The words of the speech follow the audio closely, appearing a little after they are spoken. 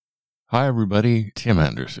Hi, everybody. Tim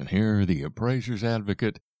Anderson here, the Appraiser's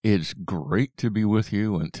Advocate. It's great to be with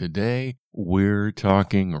you, and today we're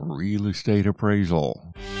talking real estate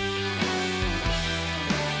appraisal.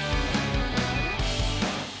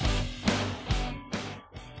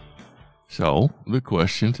 So, the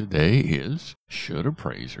question today is, should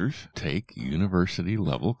appraisers take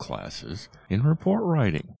university-level classes in report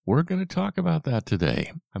writing? We're going to talk about that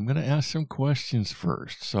today. I'm going to ask some questions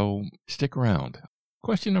first, so stick around.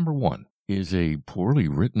 Question number 1. Is a poorly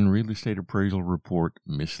written real estate appraisal report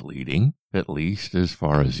misleading, at least as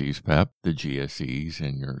far as USPAP, the GSEs,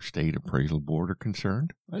 and your state appraisal board are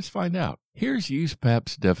concerned? Let's find out. Here's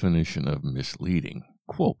USPAP's definition of misleading.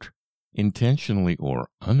 Quote, intentionally or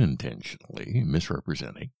unintentionally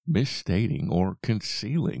misrepresenting, misstating, or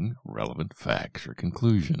concealing relevant facts or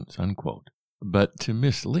conclusions, unquote. But to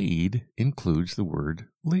mislead includes the word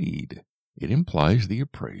lead. It implies the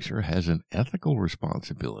appraiser has an ethical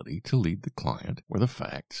responsibility to lead the client where the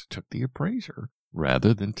facts took the appraiser,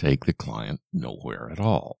 rather than take the client nowhere at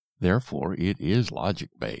all. Therefore, it is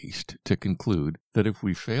logic-based to conclude that if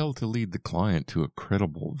we fail to lead the client to a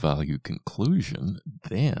credible value conclusion,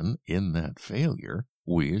 then, in that failure,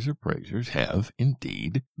 we as appraisers have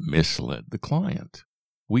indeed misled the client.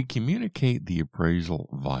 We communicate the appraisal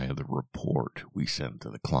via the report we send to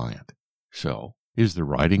the client. So, is the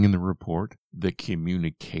writing in the report, the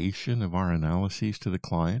communication of our analyses to the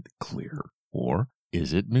client, clear, or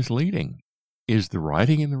is it misleading? Is the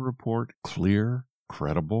writing in the report clear,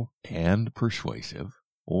 credible, and persuasive,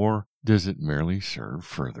 or does it merely serve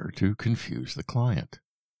further to confuse the client?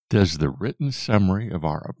 Does the written summary of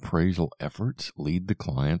our appraisal efforts lead the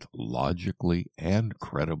client logically and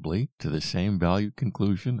credibly to the same value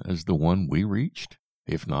conclusion as the one we reached?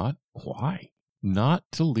 If not, why? Not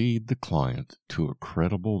to lead the client to a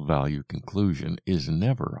credible value conclusion is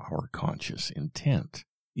never our conscious intent.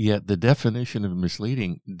 Yet the definition of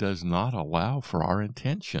misleading does not allow for our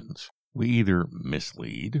intentions. We either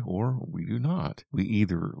mislead or we do not. We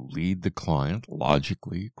either lead the client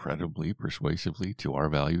logically, credibly, persuasively to our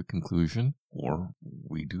value conclusion, or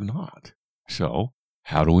we do not. So,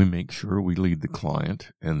 how do we make sure we lead the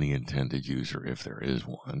client and the intended user, if there is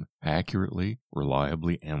one, accurately,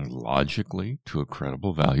 reliably, and logically to a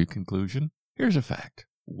credible value conclusion? Here's a fact.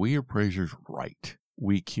 We appraisers write.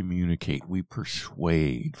 We communicate. We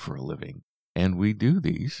persuade for a living. And we do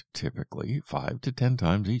these typically 5 to 10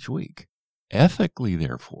 times each week. Ethically,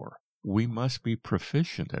 therefore, we must be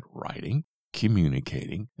proficient at writing,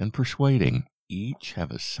 communicating, and persuading. Each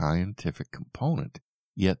have a scientific component,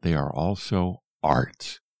 yet they are also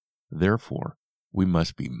arts. Therefore, we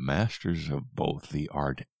must be masters of both the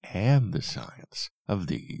art and the science of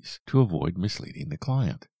these to avoid misleading the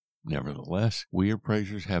client. Nevertheless, we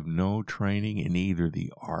appraisers have no training in either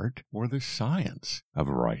the art or the science of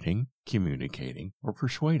writing, communicating, or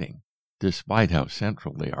persuading, despite how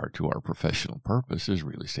central they are to our professional purpose as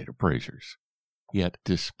real estate appraisers. Yet,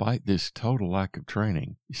 despite this total lack of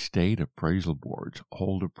training, state appraisal boards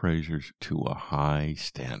hold appraisers to a high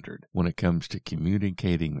standard when it comes to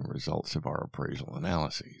communicating the results of our appraisal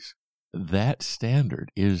analyses. That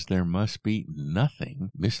standard is there must be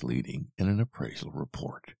nothing misleading in an appraisal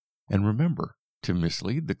report. And remember, to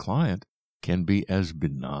mislead the client can be as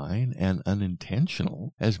benign and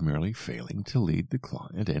unintentional as merely failing to lead the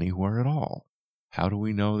client anywhere at all. How do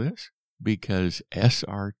we know this? Because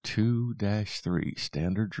SR 2-3,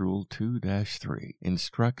 Standards Rule 2-3,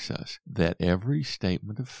 instructs us that every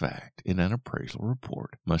statement of fact in an appraisal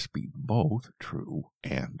report must be both true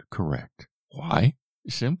and correct. Why?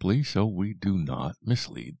 Simply so we do not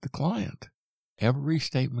mislead the client. Every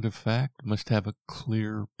statement of fact must have a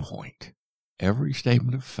clear point. Every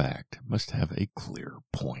statement of fact must have a clear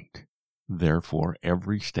point. Therefore,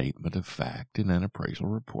 every statement of fact in an appraisal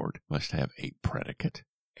report must have a predicate,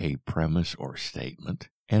 a premise or statement,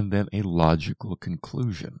 and then a logical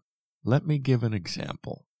conclusion. Let me give an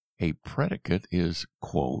example. A predicate is,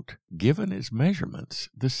 quote, given as measurements,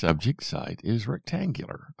 the subject site is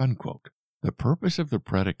rectangular, unquote. The purpose of the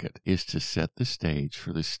predicate is to set the stage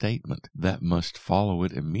for the statement that must follow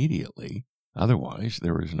it immediately. Otherwise,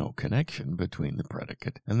 there is no connection between the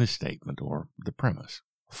predicate and the statement or the premise.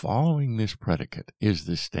 Following this predicate is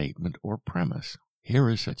the statement or premise. Here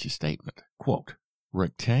is such a statement, quote,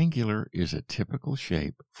 rectangular is a typical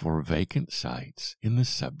shape for vacant sites in the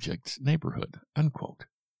subject's neighborhood, unquote.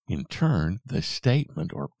 In turn, the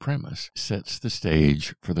statement or premise sets the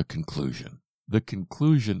stage for the conclusion. The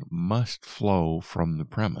conclusion must flow from the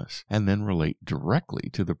premise and then relate directly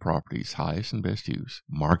to the property's highest and best use,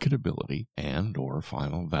 marketability, and or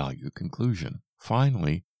final value conclusion.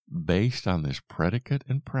 Finally, based on this predicate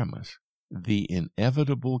and premise, The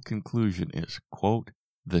inevitable conclusion is, quote,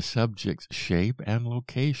 the subject's shape and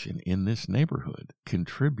location in this neighborhood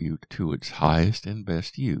contribute to its highest and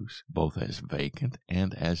best use, both as vacant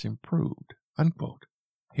and as improved, unquote.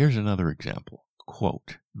 Here's another example.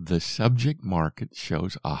 Quote, the subject market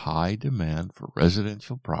shows a high demand for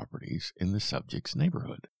residential properties in the subject's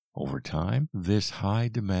neighborhood. Over time, this high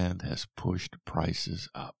demand has pushed prices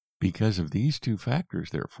up. Because of these two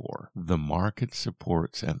factors, therefore, the market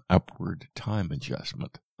supports an upward time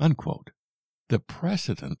adjustment, unquote. The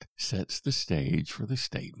precedent sets the stage for the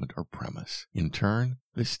statement or premise. In turn,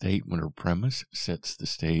 the statement or premise sets the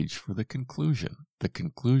stage for the conclusion. The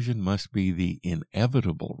conclusion must be the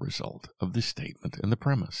inevitable result of the statement and the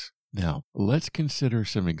premise. Now, let's consider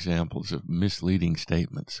some examples of misleading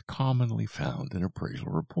statements commonly found in appraisal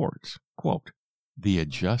reports. Quote, the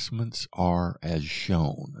adjustments are as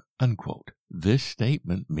shown, unquote. This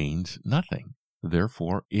statement means nothing.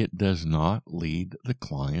 Therefore, it does not lead the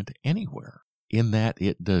client anywhere. In that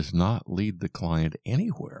it does not lead the client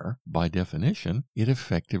anywhere, by definition, it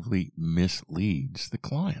effectively misleads the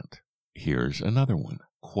client. Here's another one.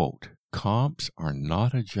 Quote, comps are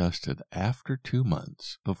not adjusted after 2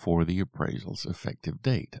 months before the appraisal's effective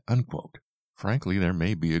date, unquote. Frankly, there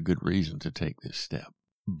may be a good reason to take this step.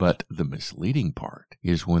 But the misleading part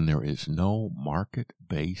is when there is no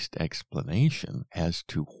market-based explanation as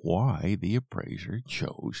to why the appraiser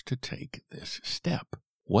chose to take this step.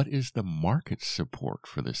 What is the market support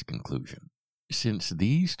for this conclusion? Since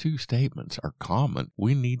these two statements are common,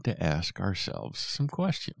 we need to ask ourselves some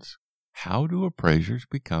questions. How do appraisers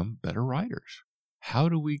become better writers? How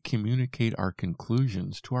do we communicate our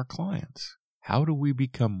conclusions to our clients? How do we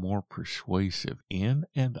become more persuasive in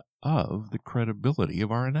and of the credibility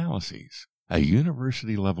of our analyses? A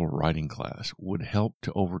university-level writing class would help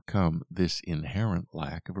to overcome this inherent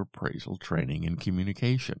lack of appraisal training and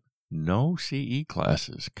communication. No CE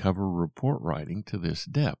classes cover report writing to this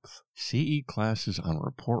depth. CE classes on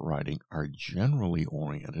report writing are generally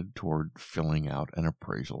oriented toward filling out an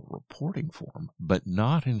appraisal reporting form, but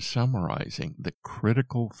not in summarizing the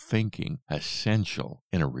critical thinking essential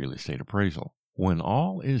in a real estate appraisal. When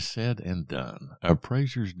all is said and done,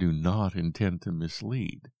 appraisers do not intend to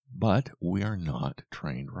mislead, but we are not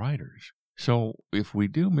trained writers. So if we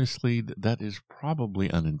do mislead, that is probably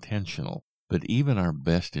unintentional. But even our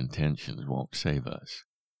best intentions won't save us.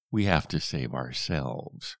 We have to save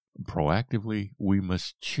ourselves. Proactively, we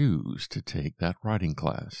must choose to take that writing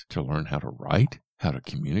class to learn how to write, how to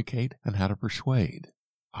communicate, and how to persuade.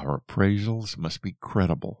 Our appraisals must be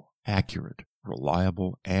credible, accurate,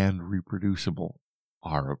 reliable, and reproducible.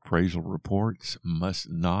 Our appraisal reports must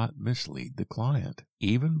not mislead the client.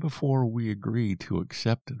 Even before we agree to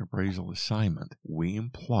accept an appraisal assignment, we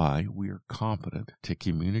imply we are competent to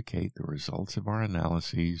communicate the results of our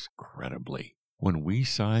analyses credibly. When we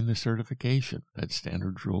sign the certification, that's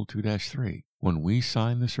Standards Rule 2-3, when we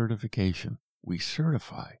sign the certification, we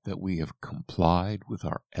certify that we have complied with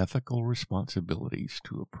our ethical responsibilities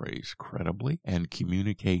to appraise credibly and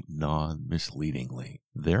communicate non-misleadingly.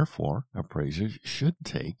 Therefore, appraisers should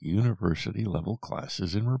take university-level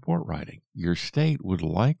classes in report writing. Your state would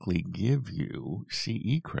likely give you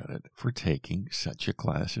CE credit for taking such a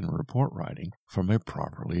class in report writing from a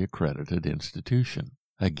properly accredited institution.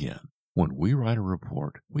 Again, when we write a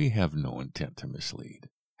report, we have no intent to mislead.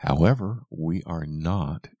 However, we are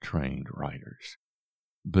not trained writers.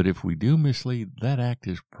 But if we do mislead, that act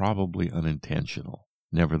is probably unintentional.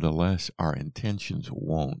 Nevertheless, our intentions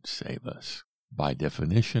won't save us. By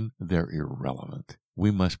definition, they're irrelevant. We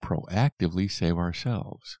must proactively save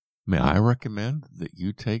ourselves. May I recommend that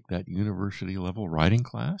you take that university-level writing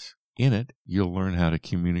class? In it, you'll learn how to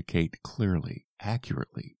communicate clearly,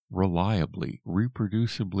 accurately, reliably,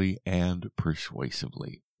 reproducibly, and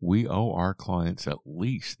persuasively. We owe our clients at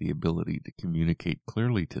least the ability to communicate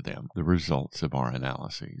clearly to them the results of our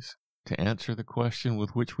analyses. To answer the question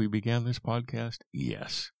with which we began this podcast,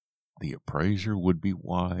 yes, the appraiser would be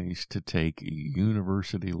wise to take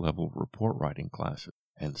university-level report writing classes,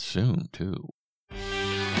 and soon, too.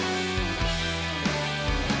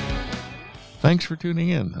 Thanks for tuning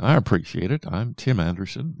in. I appreciate it. I'm Tim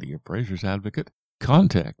Anderson, the Appraiser's Advocate.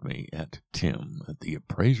 Contact me at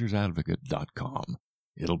tim@theappraisersadvocate.com.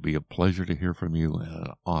 It'll be a pleasure to hear from you and an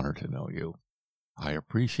honor to know you. I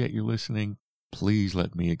appreciate you listening. Please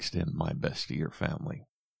let me extend my best to your family.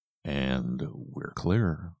 And we're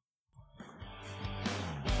clear.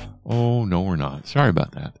 Oh, no, we're not. Sorry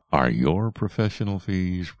about that. Are your professional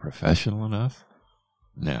fees professional enough?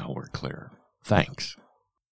 Now we're clear. Thanks.